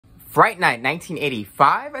Fright Night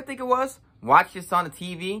 1985, I think it was. Watched this on the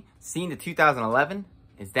TV. Seen the 2011.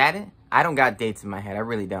 Is that it? I don't got dates in my head. I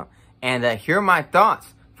really don't. And here are my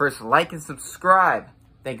thoughts. First, like and subscribe.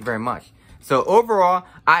 Thank you very much. So overall,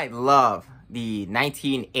 I love the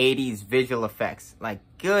 1980s visual effects. Like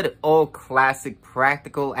good old classic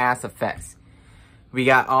practical ass effects. We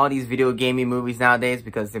got all these video gaming movies nowadays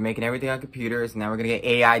because they're making everything on computers. And now we're going to get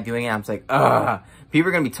AI doing it. I'm just like, ugh. People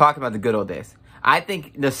are going to be talking about the good old days. I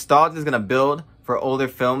think nostalgia is going to build for older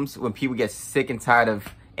films when people get sick and tired of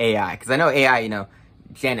AI. Because I know AI, you know,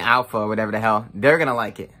 Gen Alpha or whatever the hell, they're going to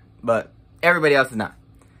like it. But everybody else is not.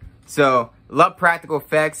 So, love practical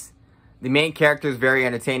effects. The main character is a very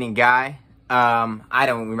entertaining guy. I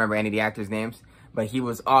don't remember any of the actors' names. But he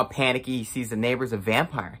was all panicky. He sees the neighbor's a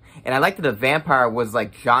vampire. And I liked that the vampire was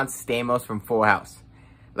like John Stamos from Full House.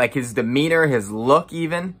 Like his demeanor, his look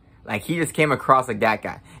even. Like he just came across like that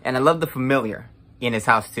guy. And I love the familiar in his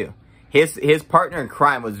house too. His partner in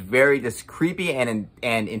crime was very just creepy and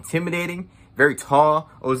intimidating. Very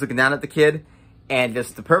tall. Always looking down at the kid. And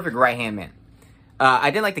just the perfect right-hand man.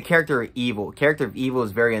 I didn't like the character of Evil. Character of Evil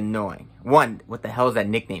is very annoying. One, what the hell is that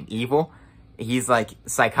nickname? Evil? He's like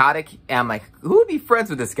psychotic. And I'm like, who would be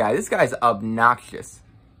friends with this guy? This guy's obnoxious.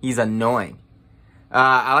 He's annoying.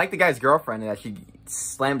 I like the guy's girlfriend that she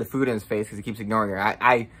slammed the food in his face because he keeps ignoring her.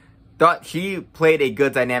 I thought she played a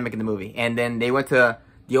good dynamic in the movie. And then they went to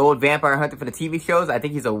the old Vampire Hunter for the TV shows. I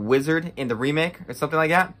think he's a wizard in the remake or something like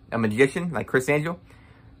that. A magician like Chris Angel.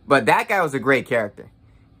 But that guy was a great character.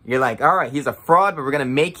 You're like, all right, he's a fraud, but we're going to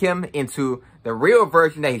make him into the real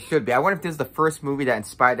version that he should be. I wonder if this is the first movie that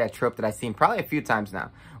inspired that trope that I've seen probably a few times now.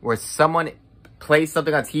 Where someone plays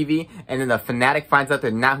something on TV and then the fanatic finds out they're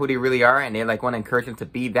not who they really are and they like want to encourage them to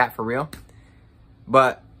be that for real.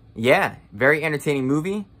 But yeah, very entertaining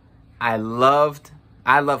movie. I love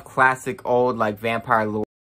classic old like vampire lore.